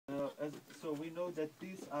so we know that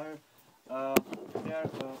these are they are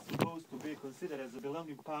supposed to be considered as the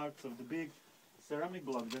belonging parts of the big ceramic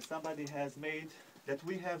block that somebody has made, that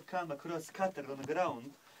we have come across scattered on the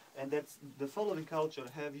ground, and that the following culture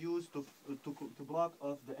have used to block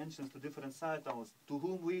off the entrance to different side tunnels, to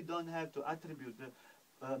whom we don't have to attribute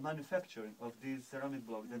the manufacturing of these ceramic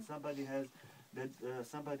blocks, that somebody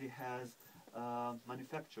has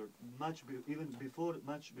manufactured much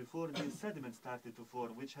before these sediments started to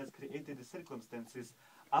form, which has created the circumstances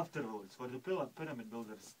afterwards for the pyramid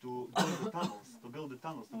builders to build the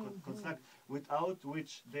tunnels, to construct, without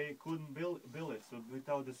which they couldn't build it, so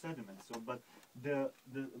without the sediments. So, but the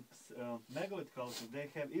megalith culture, they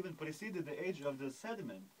have even preceded the age of the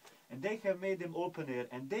sediment, and they have made them open air,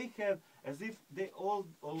 and they have, as if they all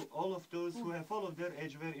of those who have followed their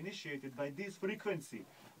age were initiated by this frequency,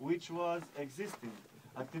 which was existing,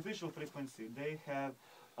 artificial frequency. They have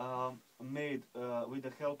made with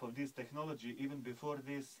the help of this technology even before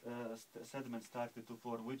this sediment started to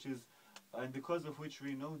form, which is, and because of which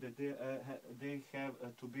we know that they have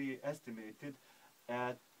to be estimated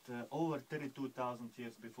at over 32,000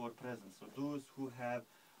 years before present. So those who have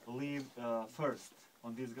lived first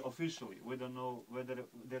on this officially, we don't know whether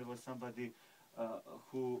there was somebody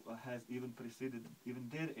who has even preceded even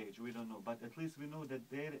their age. We don't know, but at least we know that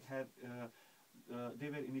they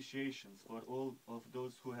were initiations for all of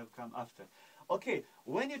those who have come after. Okay,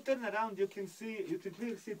 when you turn around, you can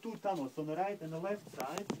clearly see two tunnels on the right and the left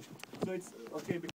side. So it's okay.